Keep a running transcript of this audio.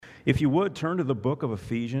If you would, turn to the book of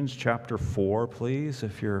Ephesians, chapter 4, please,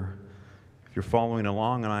 if you're following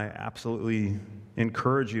along, and I absolutely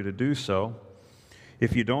encourage you to do so.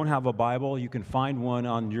 If you don't have a Bible, you can find one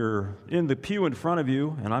in the pew in front of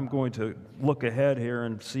you, and I'm going to look ahead here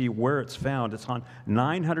and see where it's found. It's on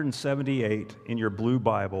 978 in your blue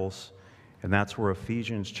Bibles, and that's where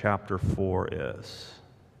Ephesians chapter 4 is.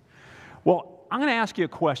 Well, I'm going to ask you a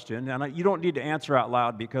question, and you don't need to answer out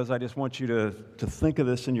loud because I just want you to think of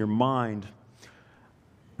this in your mind.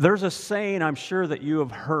 There's a saying I'm sure that you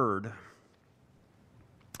have heard.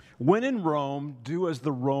 When in Rome, do as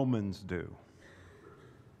the Romans do.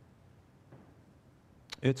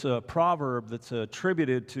 It's a proverb that's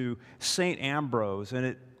attributed to St. Ambrose,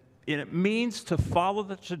 and it means to follow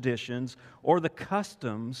the traditions or the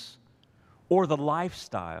customs or the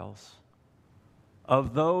lifestyles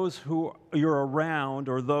of those who you're around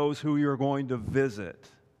or those who you're going to visit.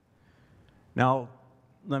 Now,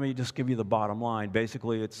 let me just give you the bottom line.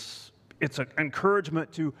 Basically, it's an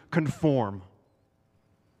encouragement to conform.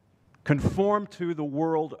 Conform to the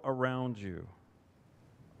world around you.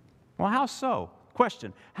 Well, how so?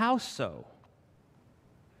 Question, how so?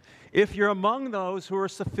 If you're among those who are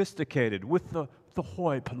sophisticated with the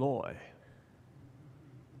hoi polloi,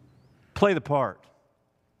 play the part.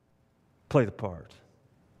 Play the part.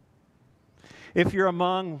 If you're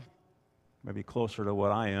among, maybe closer to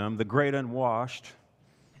what I am, the great unwashed,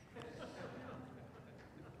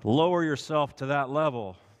 lower yourself to that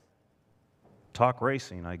level. Talk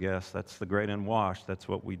racing, I guess. That's the great unwashed. That's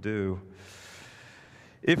what we do.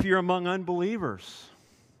 If you're among unbelievers,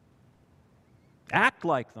 act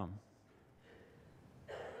like them.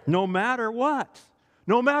 No matter what,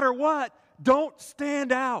 don't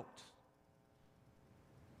stand out.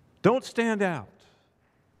 Don't stand out.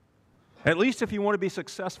 At least if you want to be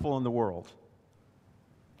successful in the world.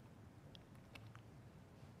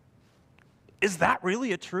 Is that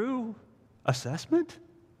really a true assessment?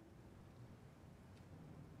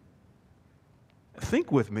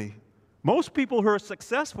 Think with me. Most people who are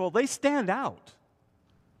successful, they stand out.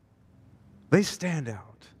 They stand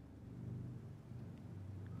out.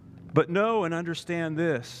 But know and understand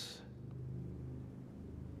this.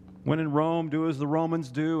 When in Rome, do as the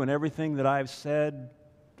Romans do, and everything that I've said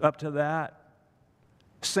up to that,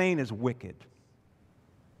 saying is wicked.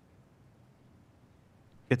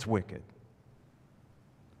 It's wicked.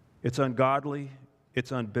 It's ungodly.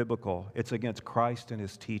 It's unbiblical. It's against Christ and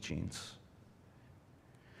His teachings.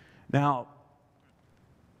 Now,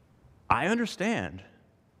 I understand.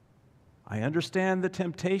 I understand the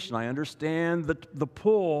temptation. I understand the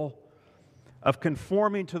pull of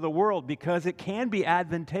conforming to the world because it can be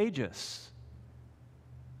advantageous.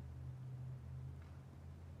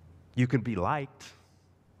 You can be liked.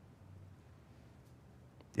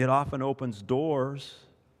 It often opens doors.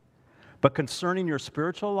 But concerning your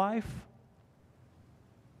spiritual life,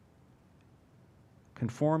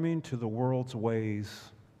 conforming to the world's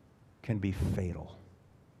ways can be fatal.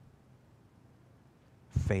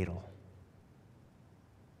 Fatal.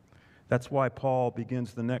 That's why Paul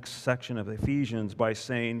begins the next section of Ephesians by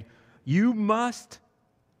saying, you must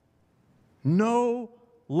no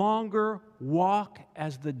longer walk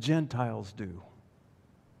as the Gentiles do.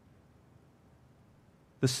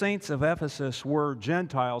 The saints of Ephesus were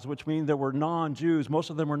Gentiles, which means they were non-Jews. Most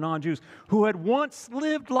of them were non-Jews who had once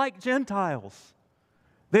lived like Gentiles.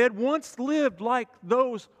 They had once lived like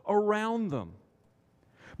those around them.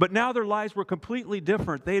 But now their lives were completely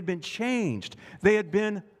different. They had been changed. They had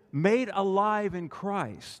been made alive in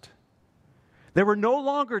Christ. They were no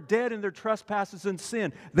longer dead in their trespasses and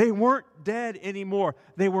sin. They weren't dead anymore.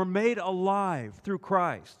 They were made alive through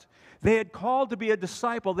Christ. They had called to be a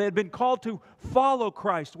disciple. They had been called to follow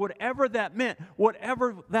Christ, whatever that meant,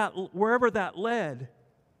 wherever that led.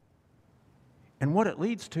 And what it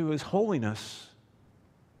leads to is holiness.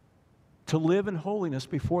 To live in holiness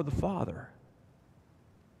before the Father.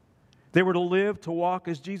 They were to live, to walk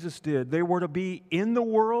as Jesus did. They were to be in the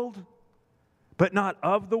world, but not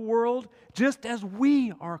of the world, just as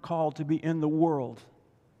we are called to be in the world,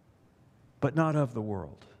 but not of the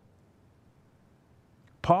world.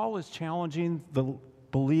 Paul is challenging the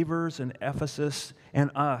believers in Ephesus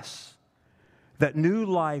and us that new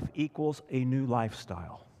life equals a new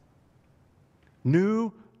lifestyle.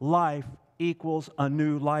 New life equals a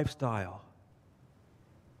new lifestyle.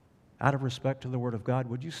 Out of respect to the Word of God,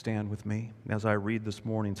 would you stand with me as I read this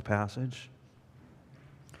morning's passage?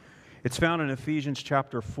 It's found in Ephesians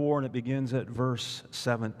chapter 4, and it begins at verse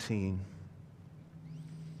 17.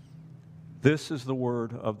 This is the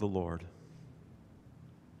word of the Lord.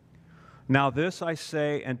 Now this I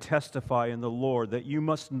say and testify in the Lord, that you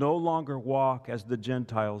must no longer walk as the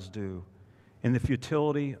Gentiles do, in the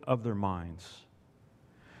futility of their minds.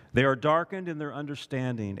 They are darkened in their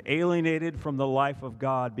understanding, alienated from the life of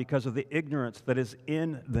God because of the ignorance that is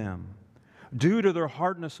in them, due to their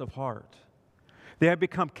hardness of heart. They have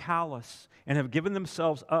become callous and have given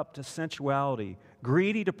themselves up to sensuality,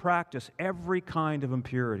 greedy to practice every kind of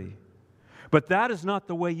impurity. But that is not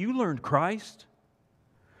the way you learned Christ,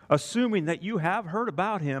 assuming that you have heard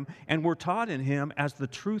about Him and were taught in Him as the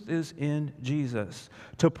truth is in Jesus,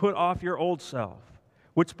 to put off your old self,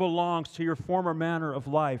 which belongs to your former manner of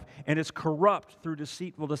life and is corrupt through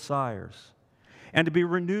deceitful desires, and to be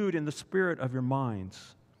renewed in the spirit of your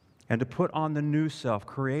minds, and to put on the new self,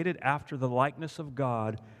 created after the likeness of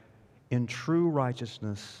God in true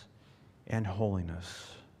righteousness and holiness.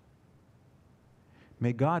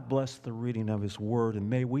 May God bless the reading of His Word, and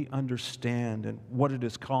may we understand and what it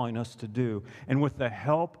is calling us to do, and with the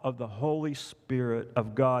help of the Holy Spirit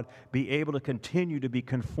of God, be able to continue to be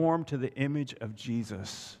conformed to the image of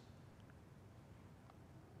Jesus.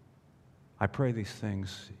 I pray these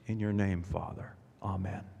things in your name, Father.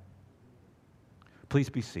 Amen. Please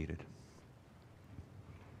be seated.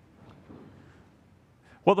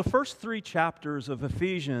 Well, the first 3 chapters of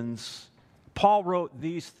Ephesians, Paul wrote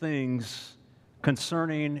these things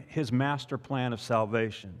concerning his master plan of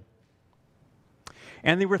salvation.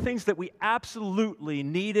 And they were things that we absolutely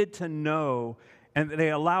needed to know, and they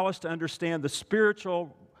allow us to understand the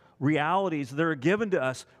spiritual realities that are given to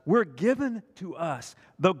us. We're given to us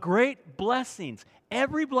the great blessings.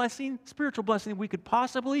 Every blessing, spiritual blessing we could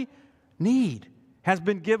possibly need has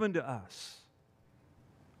been given to us.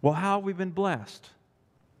 Well, how have we been blessed?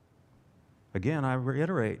 Again, I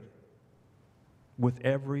reiterate, with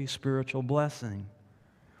every spiritual blessing.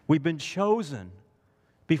 We've been chosen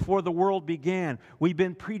before the world began. We've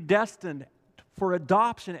been predestined for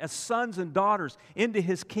adoption as sons and daughters into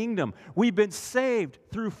His kingdom. We've been saved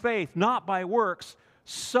through faith, not by works.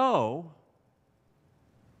 So,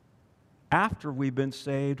 after we've been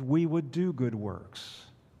saved, we would do good works.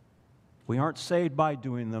 We aren't saved by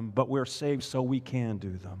doing them, but we're saved so we can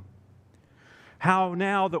do them. How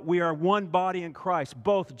now that we are one body in Christ,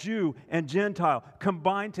 both Jew and Gentile,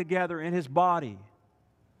 combined together in His body,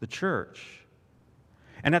 the church.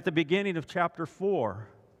 And at the beginning of chapter 4,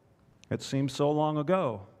 it seems so long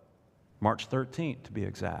ago, March 13th to be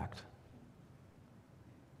exact,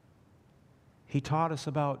 he taught us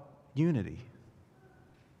about unity,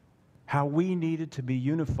 how we needed to be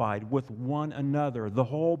unified with one another, the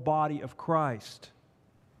whole body of Christ.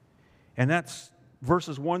 And that's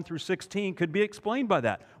verses 1 through 16 could be explained by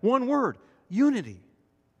that. One word, unity.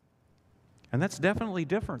 And that's definitely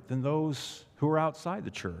different than those who are outside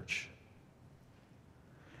the church.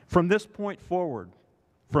 From this point forward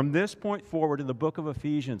in the book of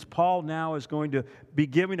Ephesians, Paul now is going to be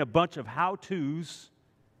giving a bunch of how-tos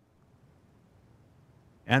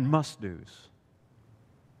and must-dos.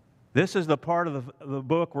 This is the part of the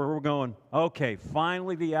book where we're going, okay,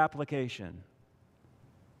 finally the application.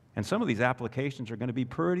 And some of these applications are going to be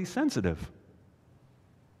pretty sensitive,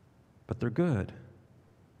 but they're good.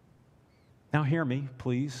 Now hear me,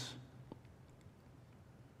 please.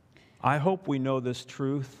 I hope we know this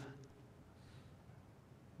truth.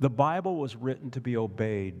 The Bible was written to be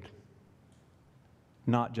obeyed,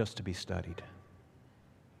 not just to be studied.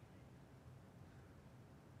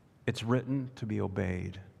 It's written to be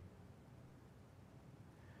obeyed.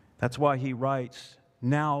 That's why he writes,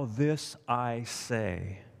 "Now this I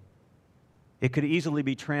say." It could easily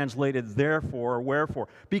be translated therefore or wherefore.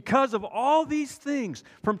 Because of all these things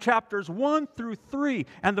from chapters 1 through 3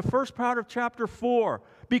 and the first part of chapter 4,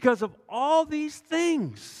 because of all these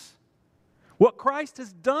things, what Christ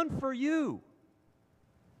has done for you,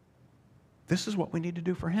 this is what we need to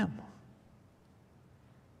do for Him.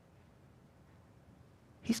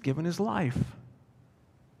 He's given His life.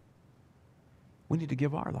 We need to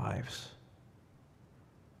give our lives.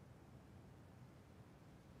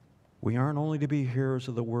 We aren't only to be hearers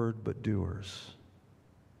of the word, but doers.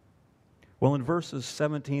 Well, in verses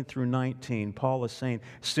 17 through 19, Paul is saying,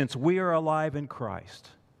 since we are alive in Christ,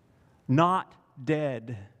 not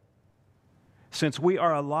dead, since we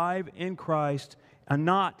are alive in Christ and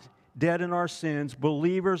not dead in our sins,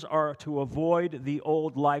 believers are to avoid the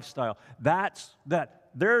old lifestyle.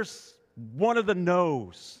 There's one of the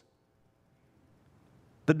no's,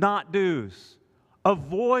 the not do's.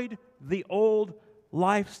 Avoid the old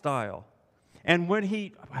lifestyle. And when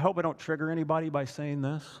I hope I don't trigger anybody by saying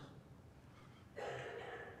this.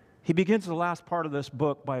 He begins the last part of this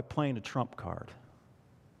book by playing a trump card.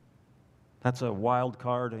 That's a wild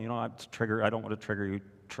card. I don't want to trigger you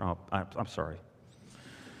Trump. I'm sorry.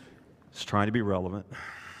 He's trying to be relevant.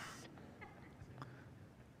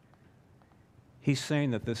 He's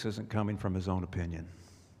saying that this isn't coming from his own opinion.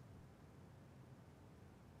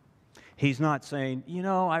 He's not saying,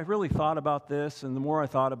 I really thought about this, and the more I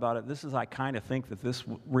thought about it, I kind of think that this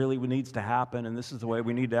really needs to happen, and this is the way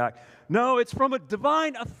we need to act. No, it's from a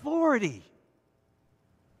divine authority.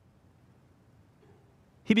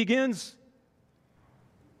 He begins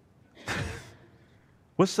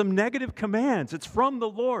with some negative commands. It's from the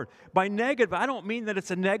Lord. By negative, I don't mean that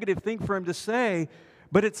it's a negative thing for him to say,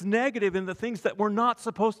 but it's negative in the things that we're not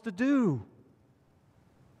supposed to do.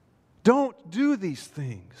 Don't do these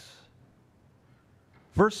things.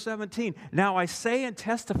 Verse 17, now I say and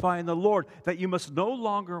testify in the Lord that you must no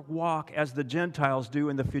longer walk as the Gentiles do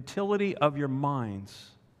in the futility of your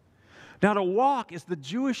minds. Now to walk is the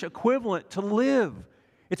Jewish equivalent to live.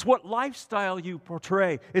 It's what lifestyle you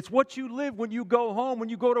portray. It's what you live when you go home, when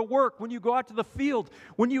you go to work, when you go out to the field,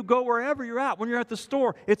 when you go wherever you're at, when you're at the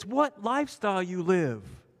store. It's what lifestyle you live.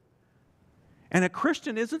 And a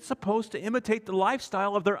Christian isn't supposed to imitate the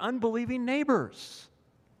lifestyle of their unbelieving neighbors.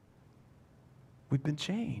 We've been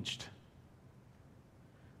changed.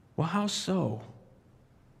 Well, how so?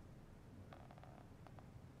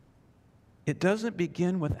 It doesn't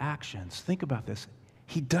begin with actions. Think about this.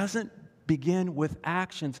 He doesn't begin with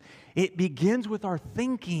actions. It begins with our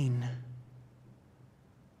thinking.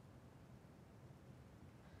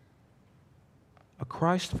 A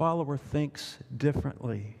Christ follower thinks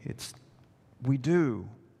differently. We do.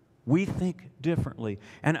 We think differently.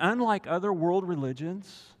 And unlike other world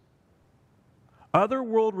religions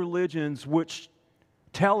which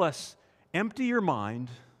tell us, empty your mind,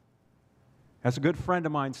 as a good friend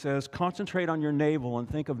of mine says, concentrate on your navel and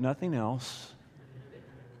think of nothing else.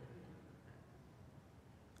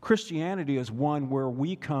 Christianity is one where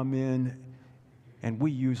we come in and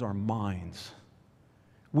we use our minds.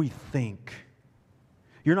 We think.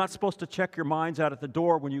 You're not supposed to check your minds out at the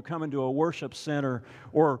door when you come into a worship center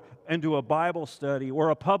or into a Bible study or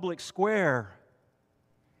a public square.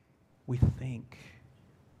 We think.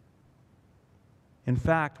 In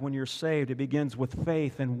fact, when you're saved, it begins with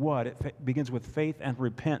faith and what? It begins with faith and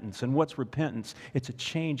repentance. And what's repentance? It's a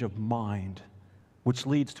change of mind, which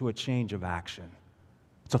leads to a change of action.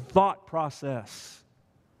 It's a thought process.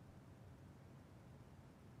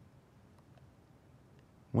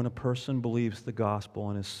 When a person believes the gospel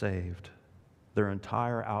and is saved, their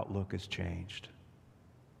entire outlook is changed.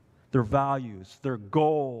 Their values, their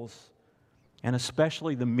goals, and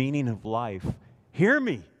especially the meaning of life. Hear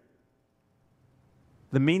me.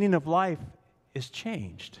 The meaning of life is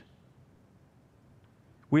changed.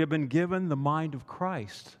 We have been given the mind of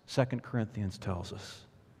Christ, 2 Corinthians tells us.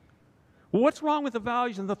 Well, what's wrong with the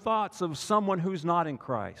values and the thoughts of someone who's not in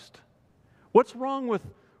Christ? What's wrong with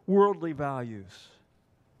worldly values?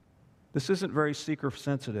 This isn't very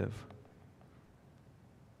seeker-sensitive.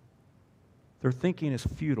 Their thinking is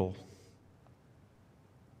futile.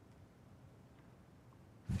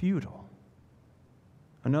 Futile.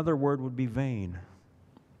 Another word would be vain.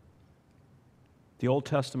 The Old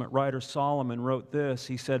Testament writer Solomon wrote this.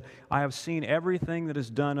 He said, I have seen everything that is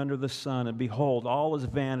done under the sun, and behold, all is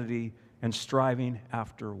vanity and striving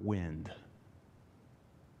after wind.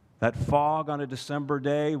 That fog on a December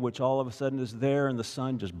day, which all of a sudden is there and the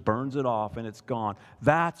sun just burns it off and it's gone.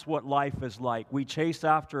 That's what life is like. We chase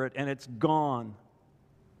after it and it's gone.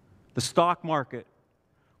 The stock market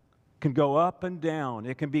can go up and down.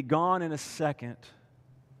 It can be gone in a second.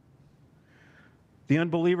 The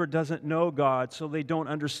unbeliever doesn't know God, so they don't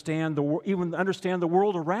even understand the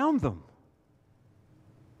world around them.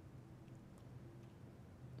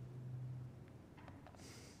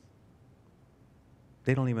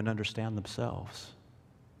 They don't even understand themselves.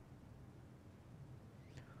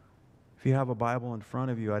 If you have a Bible in front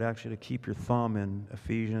of you, I'd ask you to keep your thumb in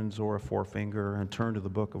Ephesians or a forefinger and turn to the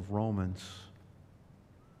book of Romans.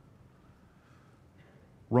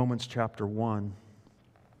 Romans chapter 1.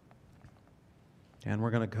 And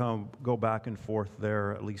we're going to go back and forth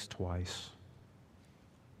there at least twice.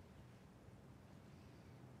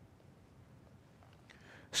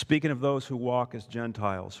 Speaking of those who walk as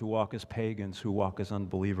Gentiles, who walk as pagans, who walk as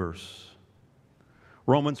unbelievers.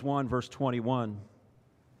 Romans 1, verse 21.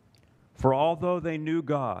 For although they knew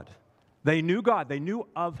God, they knew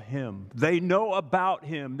of Him, they know about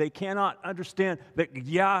Him, they cannot understand that,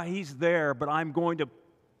 yeah, He's there, but I'm going to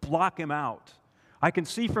block Him out. I can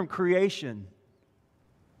see from creation,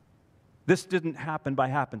 this didn't happen by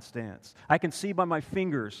happenstance. I can see by my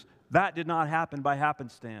fingers, that did not happen by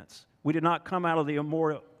happenstance. We did not come out of the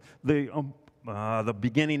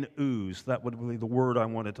beginning ooze. That would be the word I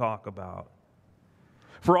want to talk about.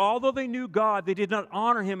 For although they knew God, they did not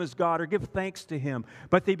honor him as God or give thanks to him,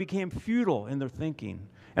 but they became futile in their thinking,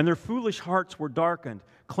 and their foolish hearts were darkened.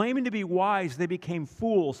 Claiming to be wise, they became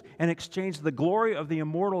fools and exchanged the glory of the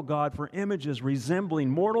immortal God for images resembling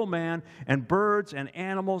mortal man and birds and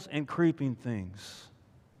animals and creeping things.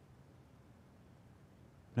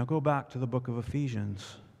 Now go back to the book of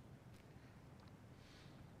Ephesians.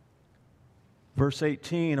 Verse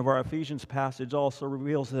 18 of our Ephesians passage also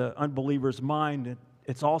reveals the unbeliever's mind.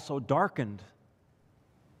 It's also darkened.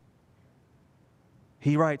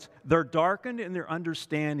 He writes, they're darkened in their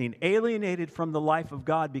understanding, alienated from the life of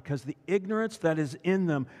God because the ignorance that is in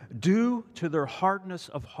them due to their hardness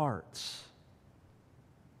of hearts.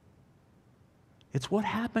 It's what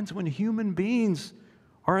happens when human beings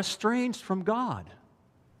are estranged from God.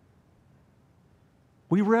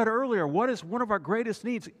 We read earlier, what is one of our greatest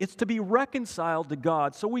needs? It's to be reconciled to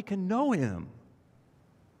God so we can know him.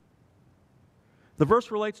 The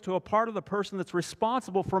verse relates to a part of the person that's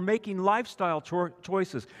responsible for making lifestyle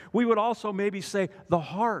choices. We would also maybe say the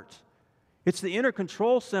heart. It's the inner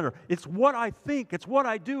control center. It's what I think, it's what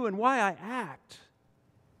I do, and why I act.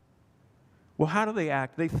 Well, how do they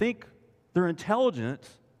act? They think they're intelligent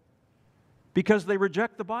because they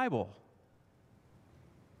reject the Bible.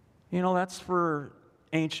 You know, that's for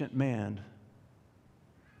ancient man.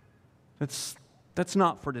 That's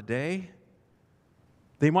not for today.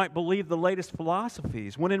 They might believe the latest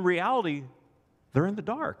philosophies, when in reality, they're in the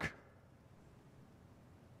dark.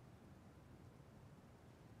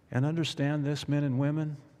 And understand this, men and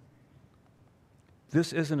women,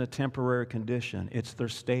 this isn't a temporary condition. It's their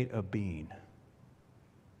state of being.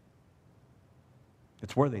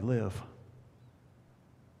 It's where they live.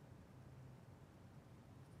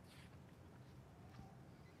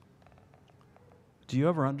 Do you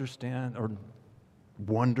ever understand or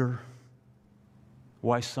wonder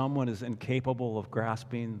why someone is incapable of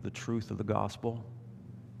grasping the truth of the gospel?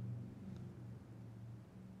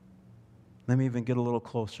 Let me even get a little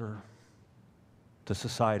closer to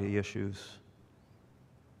society issues.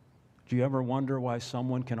 Do you ever wonder why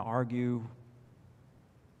someone can argue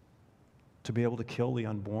to be able to kill the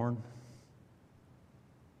unborn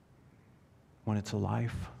when it's a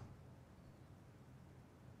life?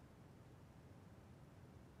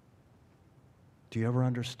 Do you ever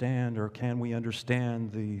understand, or can we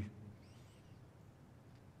understand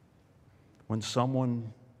when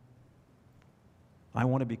someone, I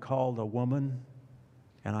want to be called a woman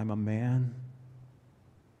and I'm a man,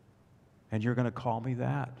 and you're going to call me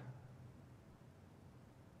that?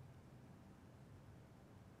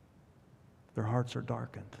 Their hearts are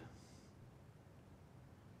darkened.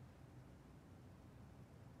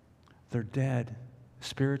 They're dead,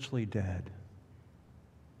 spiritually dead.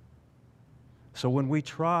 So when we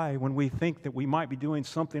think that we might be doing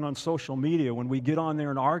something on social media, when we get on there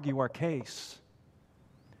and argue our case,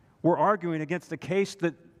 we're arguing against a case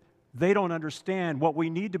that they don't understand. What we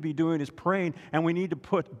need to be doing is praying, and we need to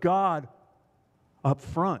put God up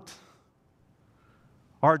front.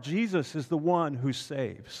 Our Jesus is the one who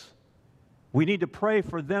saves. We need to pray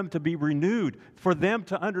for them to be renewed, for them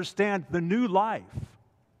to understand the new life.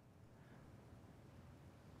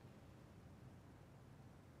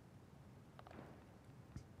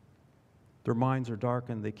 Their minds are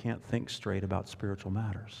darkened. They can't think straight about spiritual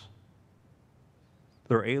matters.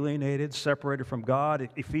 They're alienated, separated from God.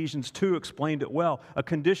 Ephesians 2 explained it well. A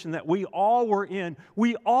condition that we all were in.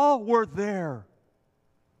 We all were there.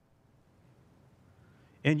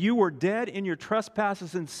 And you were dead in your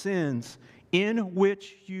trespasses and sins, in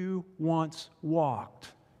which you once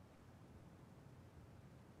walked.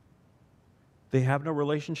 They have no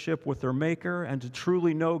relationship with their Maker, and to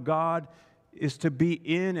truly know God is to be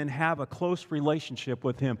in and have a close relationship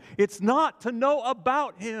with Him. It's not to know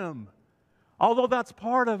about Him, although that's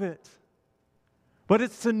part of it, but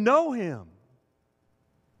it's to know Him.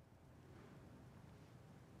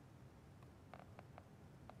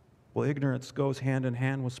 Well, ignorance goes hand in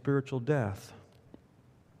hand with spiritual death.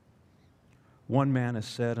 One man has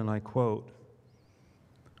said, and I quote,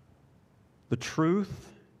 "The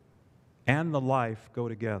truth and the life go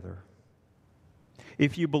together.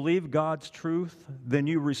 If you believe God's truth, then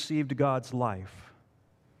you received God's life.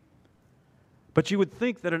 But you would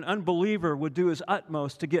think that an unbeliever would do his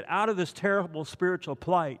utmost to get out of this terrible spiritual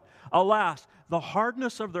plight. Alas, the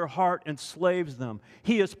hardness of their heart enslaves them.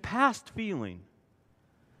 He is past feeling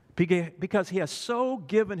because he has so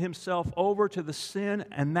given himself over to the sin,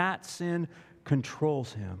 and that sin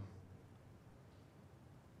controls him."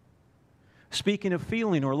 Speaking of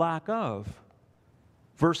feeling or lack of,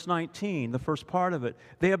 verse 19, the first part of it,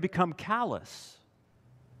 they have become callous.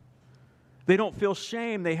 They don't feel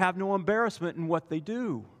shame. They have no embarrassment in what they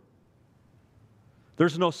do.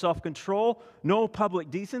 There's no self-control, no public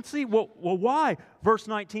decency. Well, why? Verse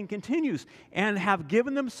 19 continues, and have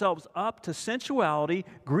given themselves up to sensuality,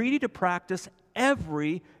 greedy to practice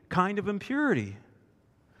every kind of impurity.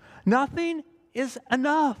 Nothing is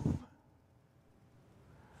enough.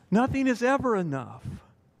 Nothing is ever enough.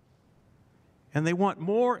 And they want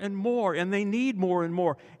more and more, and they need more and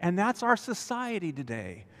more. And that's our society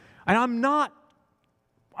today. And I'm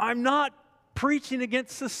not preaching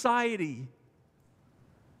against society.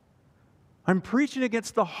 I'm preaching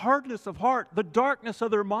against the hardness of heart, the darkness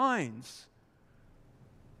of their minds.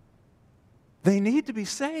 They need to be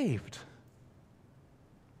saved.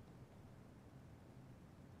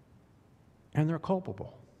 And they're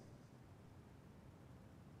culpable.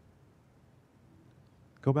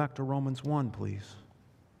 Go back to Romans 1, please.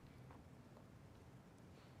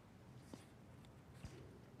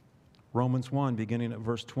 Romans 1, beginning at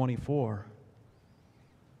verse 24.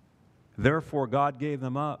 Therefore God gave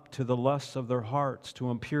them up to the lusts of their hearts,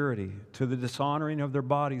 to impurity, to the dishonoring of their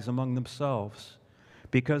bodies among themselves,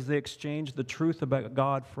 because they exchanged the truth about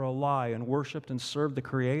God for a lie and worshipped and served the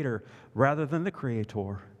Creator rather than the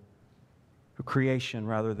Creator. The creation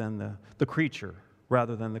rather than the creature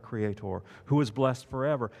rather than the Creator, who is blessed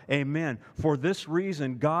forever. Amen. For this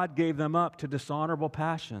reason God gave them up to dishonorable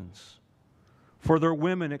passions. For their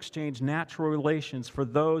women exchanged natural relations for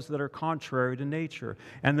those that are contrary to nature.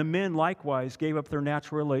 And the men likewise gave up their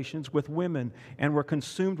natural relations with women and were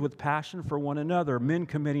consumed with passion for one another, men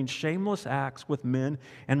committing shameless acts with men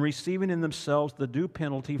and receiving in themselves the due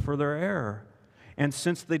penalty for their error. And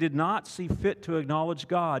since they did not see fit to acknowledge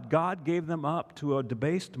God, God gave them up to a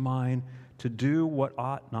debased mind to do what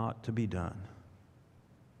ought not to be done.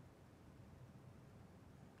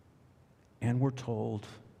 And we're told,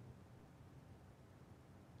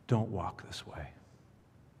 don't walk this way.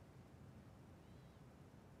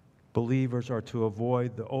 Believers are to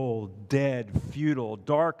avoid the old, dead, futile,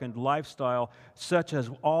 darkened lifestyle such as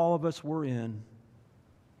all of us were in.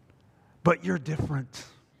 But you're different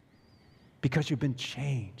because you've been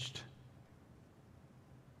changed.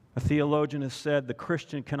 A theologian has said the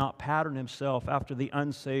Christian cannot pattern himself after the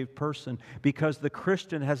unsaved person because the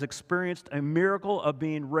Christian has experienced a miracle of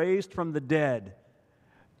being raised from the dead.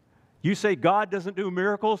 You say God doesn't do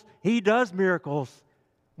miracles? He does miracles.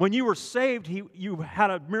 When you were saved, you had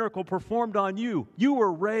a miracle performed on you. You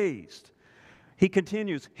were raised. He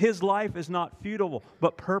continues, his life is not futile,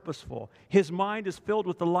 but purposeful. His mind is filled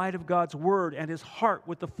with the light of God's word and his heart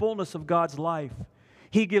with the fullness of God's life.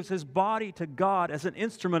 He gives his body to God as an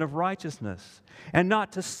instrument of righteousness and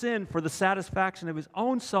not to sin for the satisfaction of his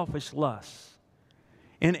own selfish lusts.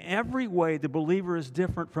 In every way, the believer is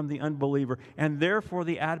different from the unbeliever, and therefore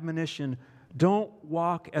the admonition, don't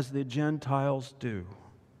walk as the Gentiles do.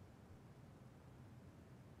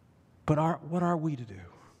 But what are we to do?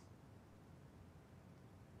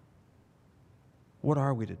 What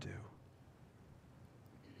are we to do?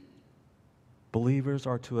 Believers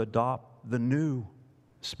are to adopt the new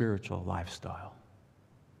spiritual lifestyle.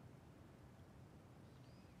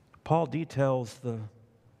 Paul details the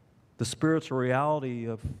spiritual reality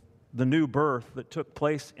of the new birth that took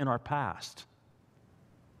place in our past.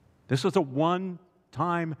 This was a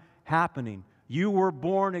one-time happening. You were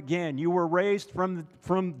born again. You were raised from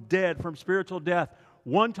spiritual death,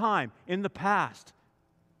 one time in the past.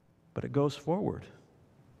 But it goes forward.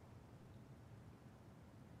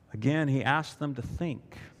 Again, he asks them to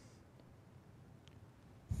think.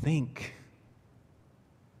 Think.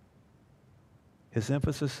 His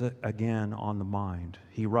emphasis again on the mind.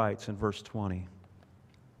 He writes in verse 20,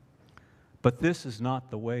 but this is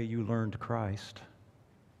not the way you learned Christ.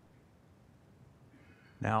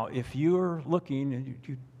 Now, if you're looking,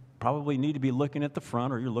 you probably need to be looking at the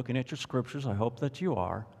front or you're looking at your scriptures. I hope that you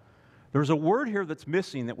are. There's a word here that's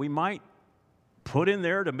missing that we might put in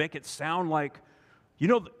there to make it sound like,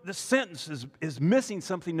 the sentence is missing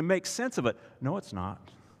something to make sense of it. No, it's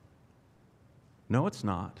not. No, it's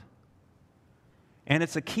not. And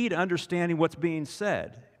it's a key to understanding what's being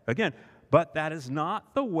said. Again, but that is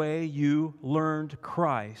not the way you learned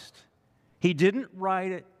Christ. He didn't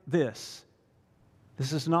write it this.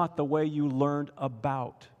 This is not the way you learned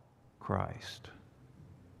about Christ.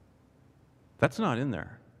 That's not in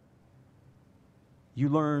there. You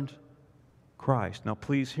learned Christ. Now,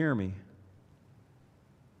 please hear me.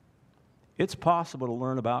 It's possible to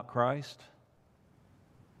learn about Christ,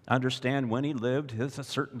 understand when he lived,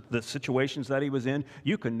 the situations that he was in.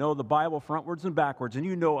 You can know the Bible frontwards and backwards, and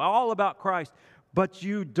you know all about Christ, but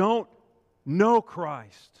you don't know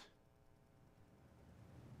Christ.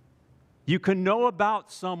 You can know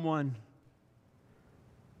about someone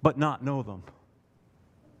but not know them.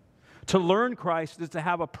 To learn Christ is to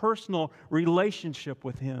have a personal relationship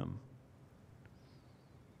with Him.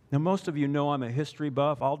 Now, most of you know I'm a history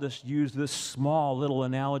buff. I'll just use this small little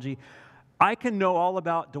analogy. I can know all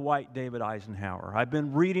about Dwight David Eisenhower. I've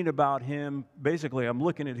been reading about him. Basically, I'm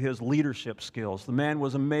looking at his leadership skills. The man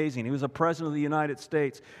was amazing. He was a president of the United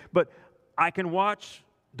States. But I can watch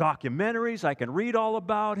documentaries. I can read all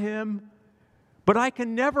about him. But I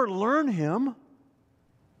can never learn him.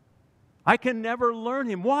 I can never learn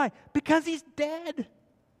him. Why? Because he's dead.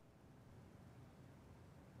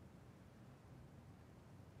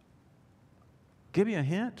 Give you a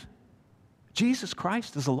hint. Jesus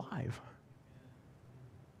Christ is alive.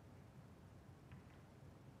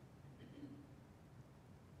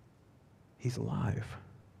 He's alive.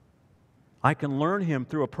 I can learn Him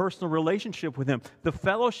through a personal relationship with Him. The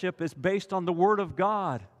fellowship is based on the Word of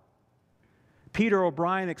God. Peter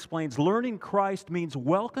O'Brien explains, learning Christ means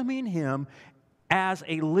welcoming Him as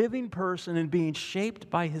a living person and being shaped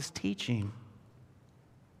by His teaching.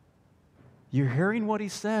 You're hearing what He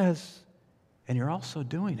says, and you're also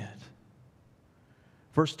doing it.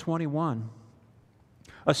 Verse 21,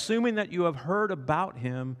 assuming that you have heard about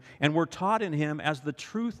Him and were taught in Him as the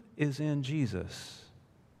truth is in Jesus.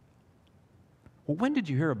 Well, when did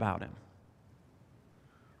you hear about Him?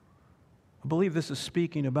 I believe this is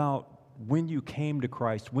speaking about when you came to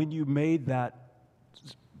Christ, when you made that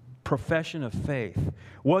profession of faith.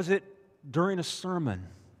 Was it during a sermon?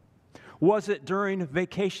 Was it during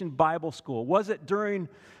vacation Bible school? Was it during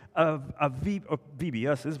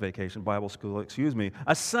VBS is Vacation Bible School, excuse me,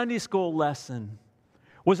 a Sunday school lesson?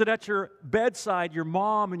 Was it at your bedside, your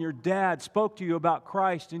mom and your dad spoke to you about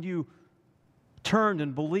Christ and you turned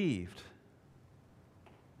and believed?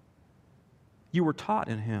 You were taught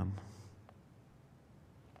in Him.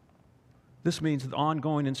 This means the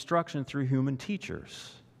ongoing instruction through human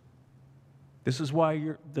teachers. This is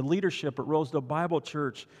why the leadership at Rosedale Bible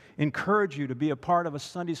Church encourage you to be a part of a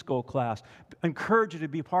Sunday school class, encourage you to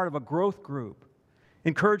be part of a growth group,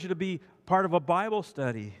 encourage you to be part of a Bible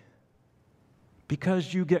study,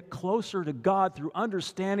 because you get closer to God through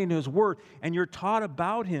understanding His Word, and you're taught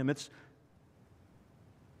about Him. It's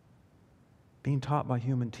being taught by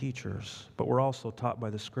human teachers, but we're also taught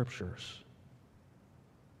by the Scriptures.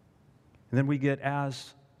 And then we get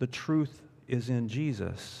as the truth is in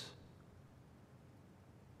Jesus.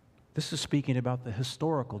 This is speaking about the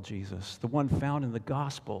historical Jesus, the one found in the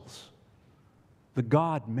Gospels, the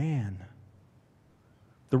God-man,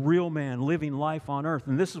 the real man living life on earth.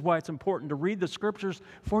 And this is why it's important to read the Scriptures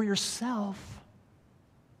for yourself.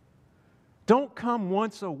 Don't come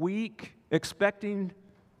once a week expecting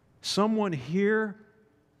someone here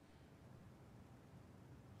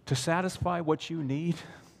to satisfy what you need.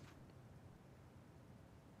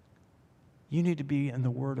 You need to be in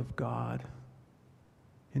the Word of God,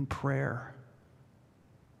 in prayer,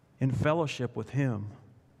 in fellowship with Him.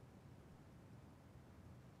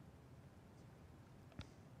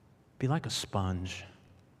 Be like a sponge.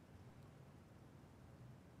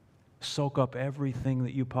 Soak up everything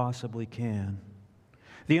that you possibly can.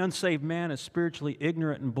 The unsaved man is spiritually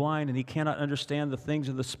ignorant and blind, and he cannot understand the things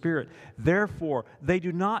of the Spirit. Therefore, they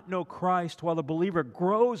do not know Christ, while the believer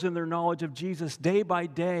grows in their knowledge of Jesus day by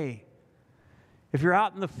day. If you're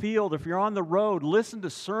out in the field, if you're on the road, listen to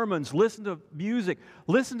sermons, listen to music,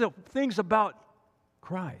 listen to things about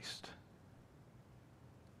Christ.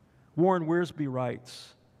 Warren Wiersbe writes,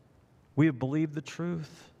 we have believed the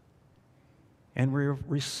truth, and we have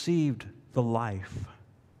received the life.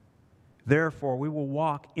 Therefore, we will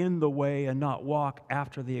walk in the way and not walk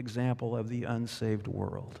after the example of the unsaved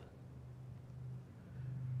world.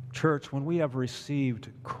 Church, when we have received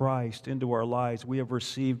Christ into our lives, we have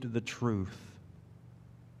received the truth.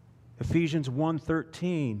 Ephesians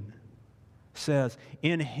 1:13 says,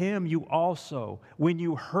 in Him you also, when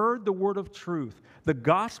you heard the word of truth, the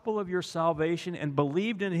gospel of your salvation, and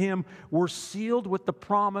believed in Him, were sealed with the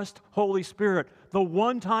promised Holy Spirit, the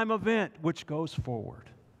one-time event which goes forward.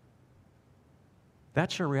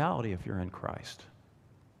 That's your reality if you're in Christ.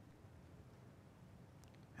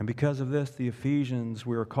 And because of this, the Ephesians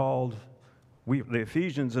are called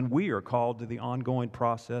to the ongoing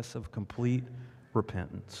process of complete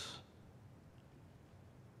repentance.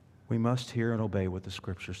 We must hear and obey what the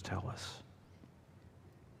Scriptures tell us.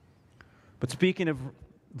 But speaking of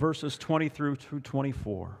verses 20 through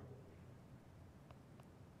 24,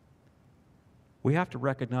 we have to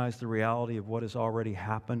recognize the reality of what has already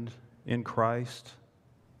happened in Christ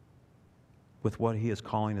with what He is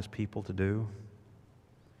calling His people to do.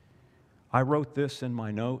 I wrote this in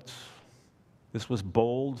my notes. This was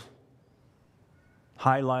bold,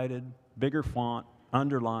 highlighted, bigger font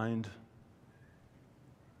underlined,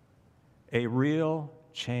 a real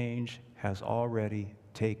change has already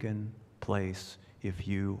taken place if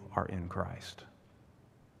you are in Christ.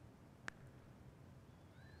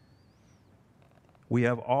 We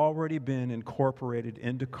have already been incorporated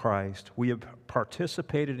into Christ. We have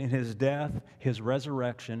participated in His death, His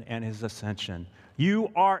resurrection, and His ascension. You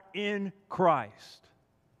are in Christ.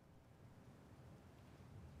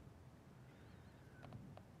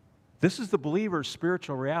 This is the believer's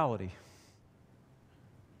spiritual reality.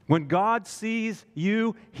 When God sees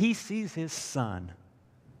you, He sees His Son.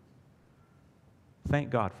 Thank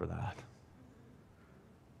God for that.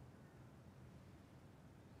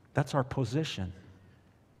 That's our position.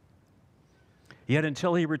 Yet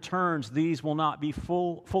until He returns, these will not be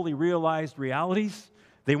fully realized realities.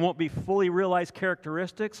 They won't be fully realized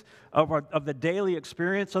characteristics of the daily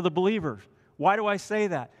experience of the believer. Why do I say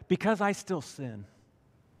that? Because I still sin.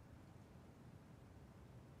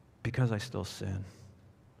 Because I still sin.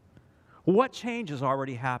 What change has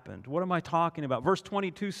already happened? What am I talking about? Verse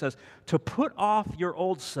 22 says, to put off your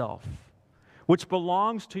old self, which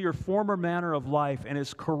belongs to your former manner of life and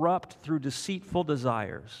is corrupt through deceitful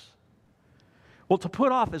desires. Well, to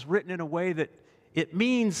put off is written in a way that it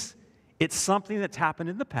means it's something that's happened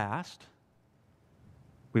in the past.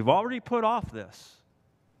 We've already put off this.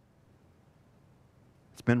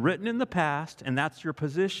 It's been written in the past, and that's your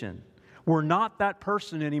position. We're not that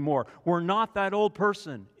person anymore. We're not that old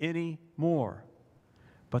person anymore.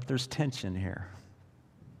 But there's tension here.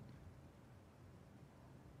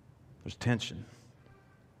 There's tension.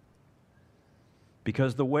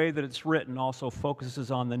 Because the way that it's written also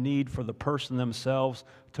focuses on the need for the person themselves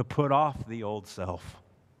to put off the old self.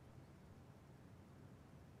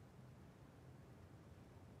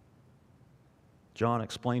 John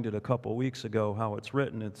explained it a couple weeks ago how it's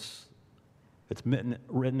written. It's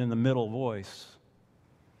written in the middle voice,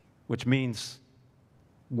 which means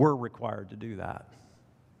we're required to do that.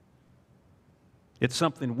 It's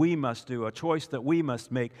something we must do, a choice that we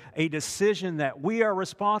must make, a decision that we are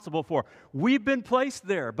responsible for. We've been placed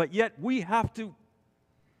there, but yet we have to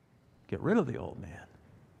get rid of the old man.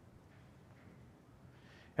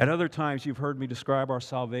 At other times, you've heard me describe our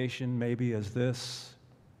salvation maybe as this: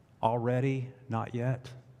 already, not yet.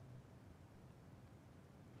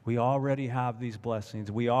 We already have these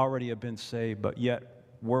blessings. We already have been saved, but yet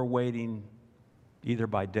we're waiting either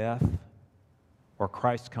by death or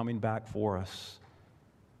Christ coming back for us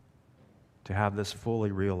to have this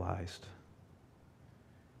fully realized.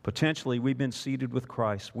 Potentially, we've been seated with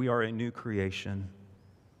Christ. We are a new creation,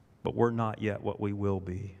 but we're not yet what we will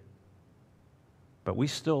be. But we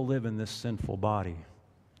still live in this sinful body.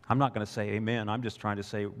 I'm not going to say amen. I'm just trying to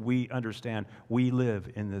say we understand we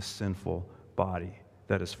live in this sinful body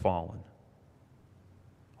that has fallen.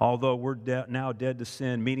 Although we're now dead to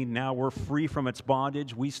sin, meaning now we're free from its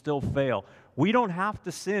bondage, we still fail. We don't have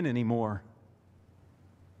to sin anymore.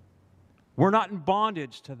 We're not in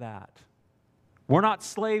bondage to that. We're not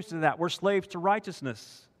slaves to that. We're slaves to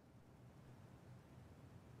righteousness.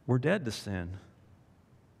 We're dead to sin.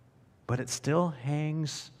 But it still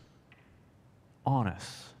hangs on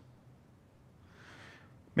us.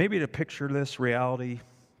 Maybe to picture this reality,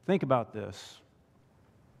 think about this.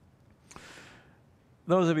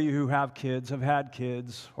 Those of you who have kids, have had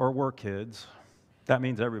kids, or were kids, that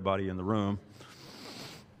means everybody in the room,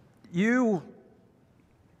 you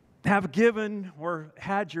have given or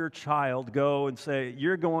had your child go and say,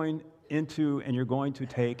 you're going into and you're going to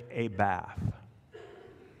take a bath.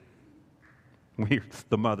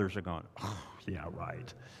 The mothers are going, oh, yeah,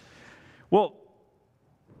 right. Well,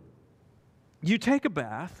 you take a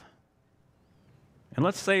bath, and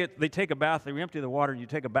let's say they take a bath, they empty the water, and you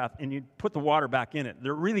take a bath, and you put the water back in it.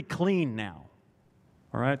 They're really clean now,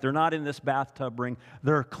 all right? They're not in this bathtub ring.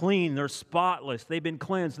 They're clean. They're spotless. They've been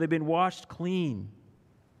cleansed. They've been washed clean.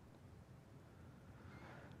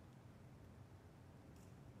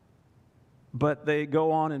 But they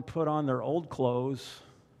go on and put on their old clothes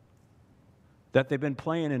that they've been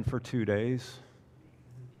playing in for 2 days,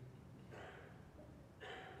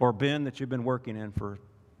 or bin that you've been working in for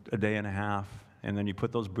a day and a half, and then you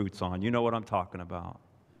put those boots on. You know what I'm talking about.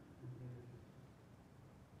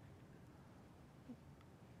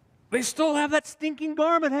 They still have that stinking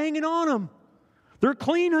garment hanging on them. They're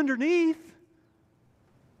clean underneath.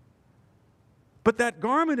 But that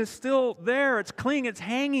garment is still there. It's clean. It's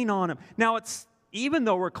hanging on them. Now, even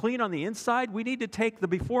though we're clean on the inside, we need to take the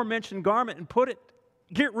before-mentioned garment and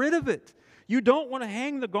get rid of it. You don't want to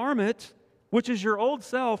hang the garment, which is your old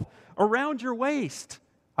self, around your waist.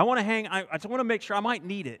 I just want to make sure I might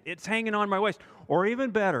need it. It's hanging on my waist. Or even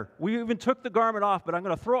better, we even took the garment off, but I'm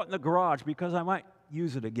going to throw it in the garage because I might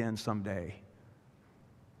use it again someday.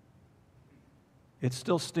 It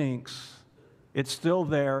still stinks. It's still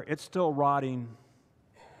there. It's still rotting.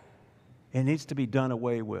 It needs to be done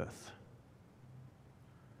away with.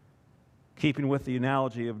 Keeping with the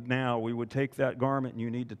analogy of now, we would take that garment and you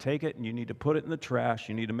need to take it and you need to put it in the trash.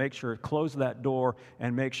 You need to make sure, close that door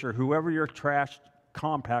and make sure whoever your trash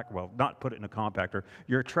not put it in a compactor,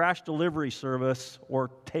 your trash delivery service or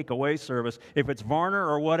takeaway service, if it's Varner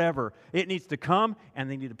or whatever, it needs to come and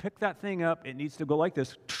they need to pick that thing up. It needs to go like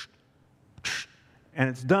this, and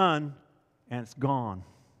it's done and it's gone.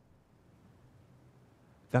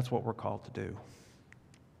 That's what we're called to do.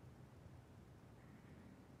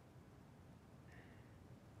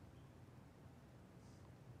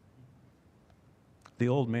 The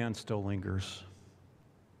old man still lingers,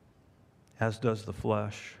 as does the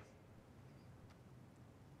flesh.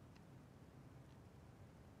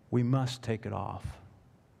 We must take it off.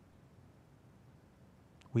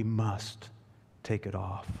 We must take it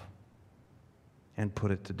off and put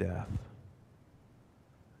it to death.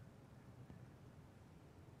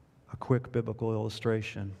 A quick biblical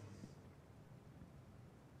illustration.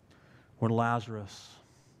 When Lazarus,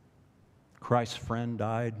 Christ's friend,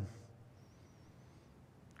 died,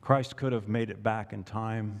 Christ could have made it back in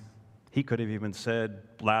time. He could have even said,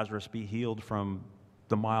 Lazarus, be healed from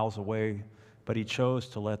the miles away, but he chose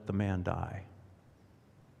to let the man die.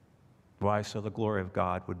 Why? So the glory of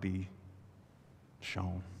God would be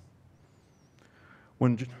shown.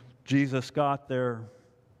 When Jesus got there,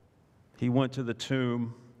 he went to the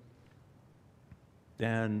tomb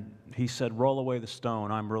and he said, roll away the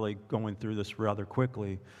stone. I'm really going through this rather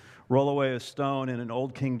quickly. Roll away a stone. In an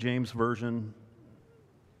old King James Version,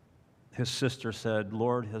 his sister said,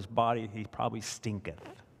 Lord, his body, he probably stinketh.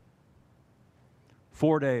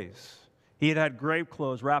 4 days. He had had grave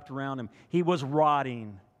clothes wrapped around him. He was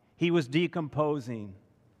rotting. He was decomposing.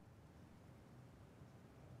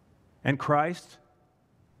 And Christ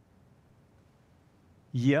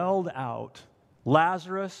yelled out,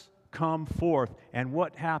 Lazarus, come forth. And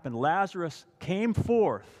what happened? Lazarus came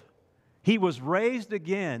forth. He was raised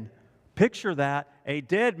again. Picture that. A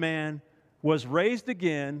dead man was raised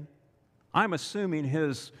again. I'm assuming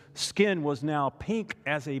his skin was now pink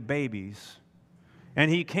as a baby's. And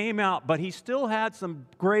he came out, but he still had some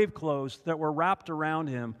grave clothes that were wrapped around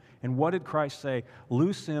him. And what did Christ say?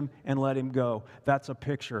 Loose him and let him go. That's a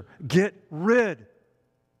picture. Get rid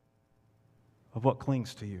of what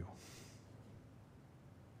clings to you.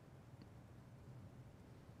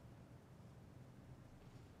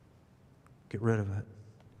 Get rid of it.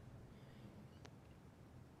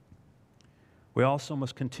 We also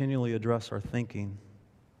must continually address our thinking.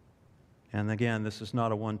 And again, this is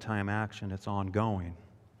not a one-time action, it's ongoing.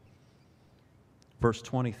 Verse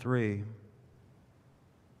 23, you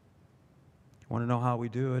want to know how we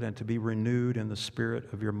do it? And to be renewed in the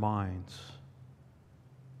spirit of your minds.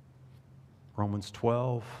 Romans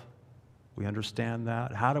 12, we understand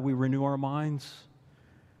that. How do we renew our minds?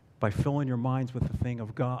 By filling your minds with the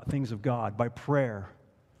things of God, by prayer,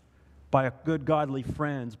 by good godly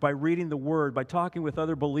friends, by reading the Word, by talking with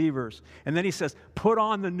other believers. And then he says, put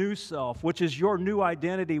on the new self, which is your new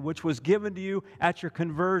identity, which was given to you at your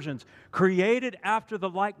conversions, created after the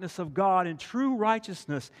likeness of God in true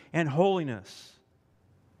righteousness and holiness.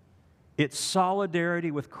 It's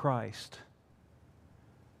solidarity with Christ.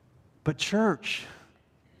 But church,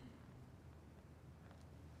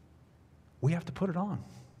 we have to put it on.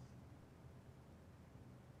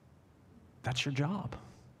 That's your job.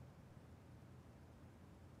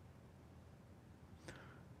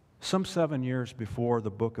 Some 7 years before the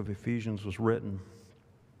book of Ephesians was written,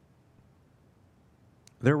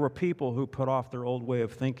 there were people who put off their old way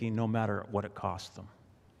of thinking no matter what it cost them.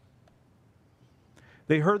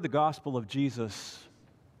 They heard the gospel of Jesus,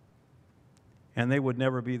 and they would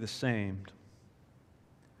never be the same.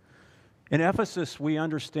 In Ephesus, we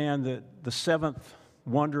understand that the seventh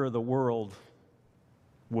wonder of the world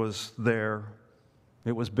was there.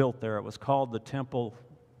 It was built there. It was called the Temple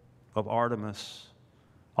of Artemis,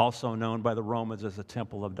 also known by the Romans as the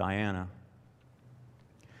Temple of Diana.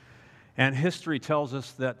 And history tells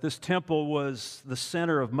us that this temple was the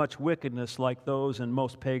center of much wickedness like those in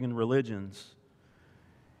most pagan religions.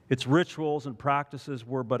 Its rituals and practices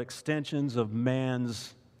were but extensions of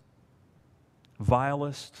man's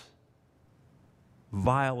vilest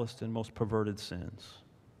and most perverted sins.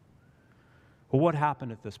 Well, what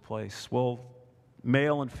happened at this place? Well,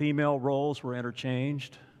 male and female roles were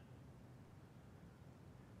interchanged.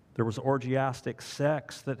 There was orgiastic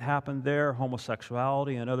sex that happened there.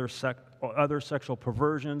 Homosexuality and other sexual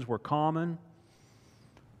perversions were common.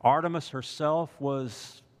 Artemis herself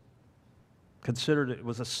was considered it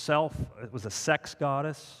was a sex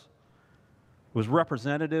goddess. It was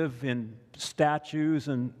representative in statues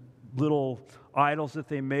and little idols that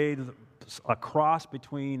they made, a cross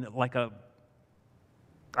between like a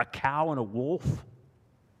cow and a wolf.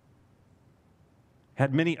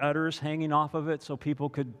 Had many udders hanging off of it so people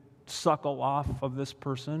could suckle off of this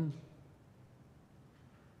person.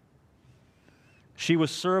 She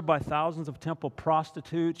was served by thousands of temple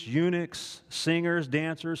prostitutes, eunuchs, singers,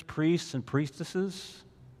 dancers, priests, and priestesses.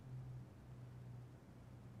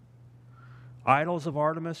 Idols of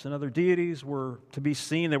Artemis and other deities were to be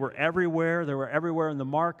seen. They were everywhere. They were everywhere in the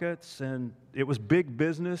markets, and it was big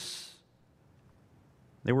business.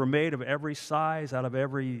 They were made of every size, out of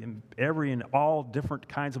every and all different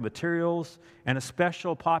kinds of materials, and a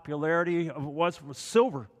special popularity of was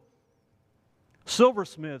silver.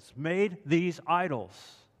 Silversmiths made these idols.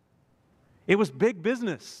 It was big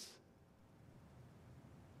business.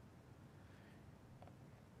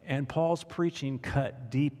 And Paul's preaching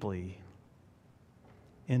cut deeply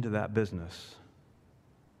into that business,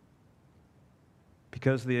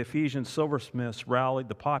 because the Ephesian silversmiths rallied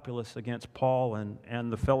the populace against Paul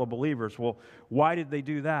and the fellow believers. Well, why did they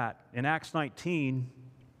do that? In Acts 19,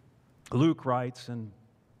 Luke writes, and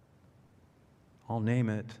I'll name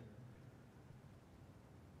it,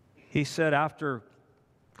 he said after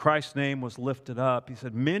Christ's name was lifted up, he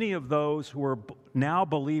said, many of those who were now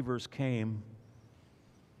believers came,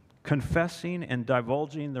 confessing and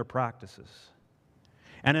divulging their practices.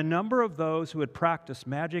 And a number of those who had practiced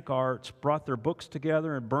magic arts brought their books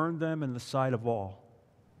together and burned them in the sight of all.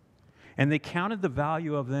 And they counted the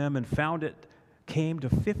value of them and found it came to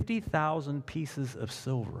 50,000 pieces of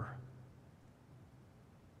silver.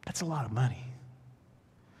 That's a lot of money.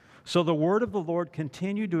 So the word of the Lord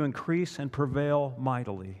continued to increase and prevail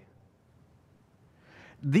mightily.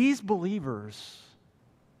 These believers,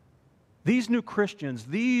 these new Christians,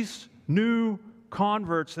 these new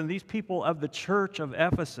converts and these people of the church of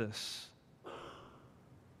Ephesus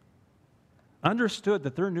understood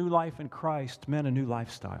that their new life in Christ meant a new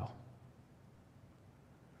lifestyle.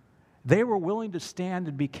 They were willing to stand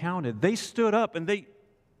and be counted. They stood up and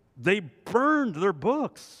they burned their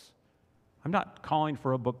books. I'm not calling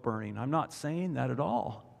for a book burning. I'm not saying that at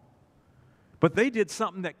all. But they did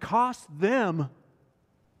something that cost them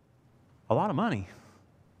a lot of money.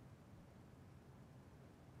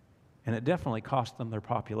 And it definitely cost them their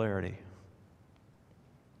popularity.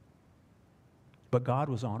 But God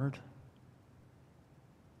was honored.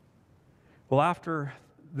 Well, after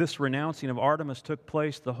this renouncing of Artemis took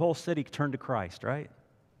place, the whole city turned to Christ, right?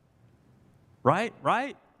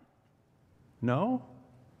 Right? No?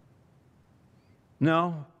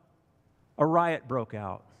 No. A riot broke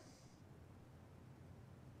out.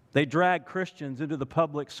 They dragged Christians into the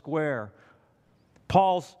public square.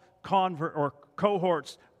 Paul's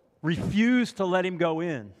cohorts refused to let him go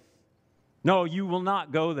in. No, you will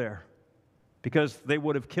not go there, because they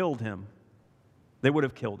would have killed him.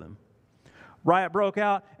 Riot broke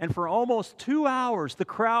out, and for almost 2 hours, the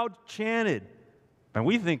crowd chanted. And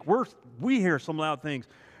we think we hear some loud things.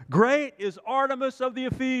 Great is Artemis of the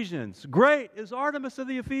Ephesians. Great is Artemis of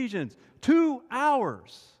the Ephesians. 2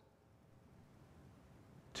 hours.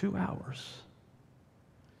 2 hours.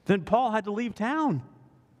 Then Paul had to leave town.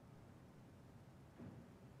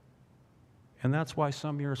 And that's why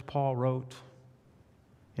some years Paul wrote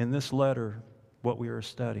in this letter what we are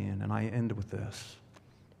studying, and I end with this.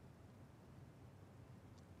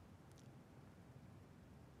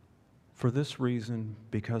 For this reason,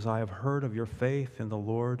 because I have heard of your faith in the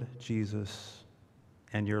Lord Jesus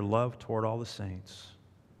and your love toward all the saints,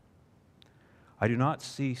 I do not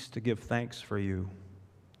cease to give thanks for you,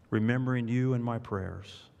 remembering you in my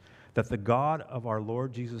prayers, that the God of our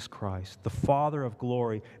Lord Jesus Christ, the Father of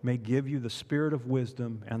glory, may give you the spirit of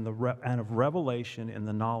wisdom and of revelation in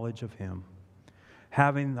the knowledge of Him,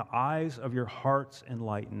 having the eyes of your hearts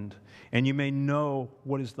enlightened, and you may know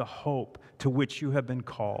what is the hope to which you have been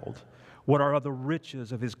called, what are the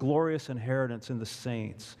riches of His glorious inheritance in the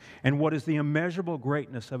saints, and what is the immeasurable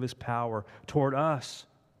greatness of His power toward us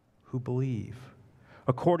who believe,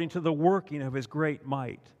 according to the working of His great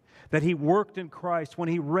might, that He worked in Christ when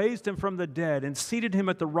He raised Him from the dead and seated Him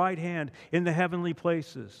at the right hand in the heavenly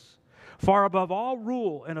places, far above all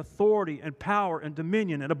rule and authority and power and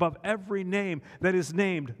dominion, and above every name that is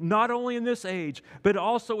named, not only in this age, but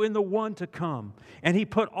also in the one to come. And He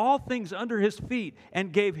put all things under His feet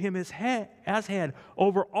and gave Him His head as head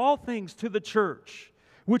over all things to the church,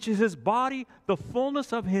 which is His body, the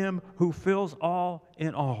fullness of Him who fills all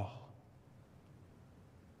in all.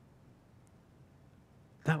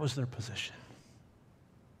 That was their position.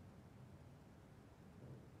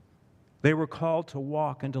 They were called to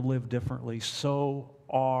walk and to live differently. So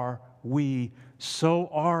are we. So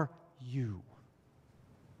are you.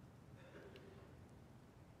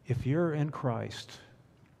 If you're in Christ,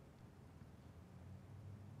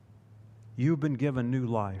 you've been given new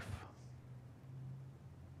life.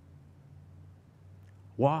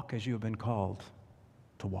 Walk as you have been called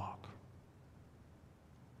to walk.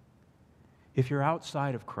 If you're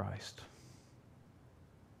outside of Christ,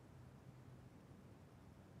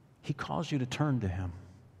 He calls you to turn to Him.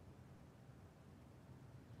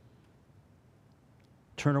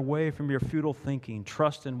 Turn away from your futile thinking.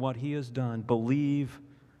 Trust in what He has done. Believe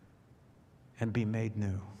and be made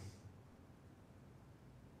new.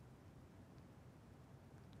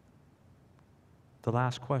 The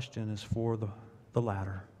last question is for the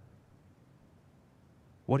latter.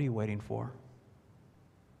 What are you waiting for?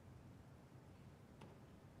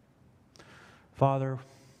 Father,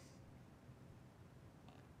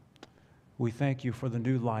 we thank you for the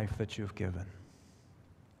new life that you've given.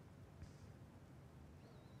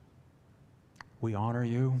 We honor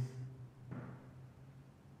you.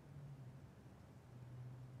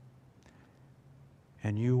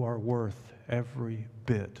 And you are worth every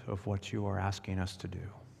bit of what you are asking us to do.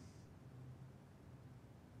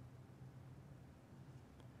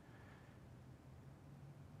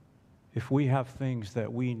 If we have things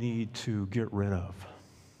that we need to get rid of,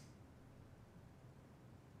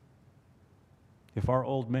 if our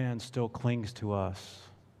old man still clings to us,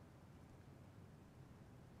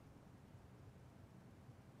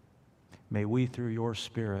 may we, through your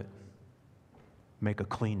Spirit, make a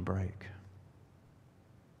clean break.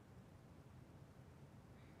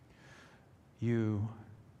 You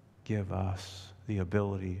give us the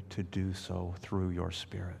ability to do so through your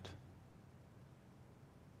Spirit.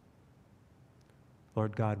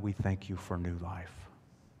 Lord God, we thank you for new life.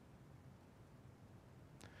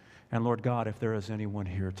 And Lord God, if there is anyone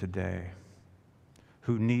here today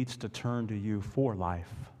who needs to turn to you for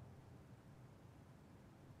life,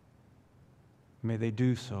 may they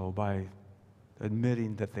do so by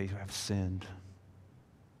admitting that they have sinned,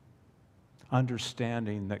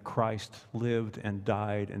 understanding that Christ lived and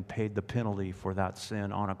died and paid the penalty for that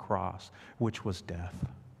sin on a cross, which was death.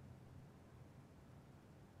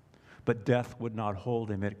 But death would not hold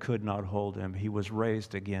him. It could not hold him. He was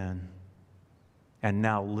raised again and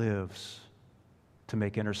now lives to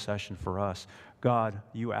make intercession for us. God,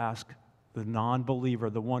 you ask the non-believer,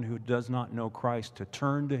 the one who does not know Christ, to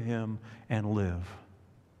turn to him and live.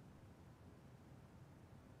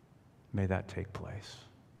 May that take place.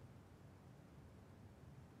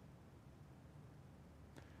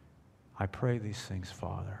 I pray these things,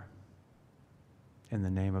 Father, in the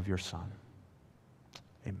name of your Son.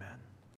 Amen.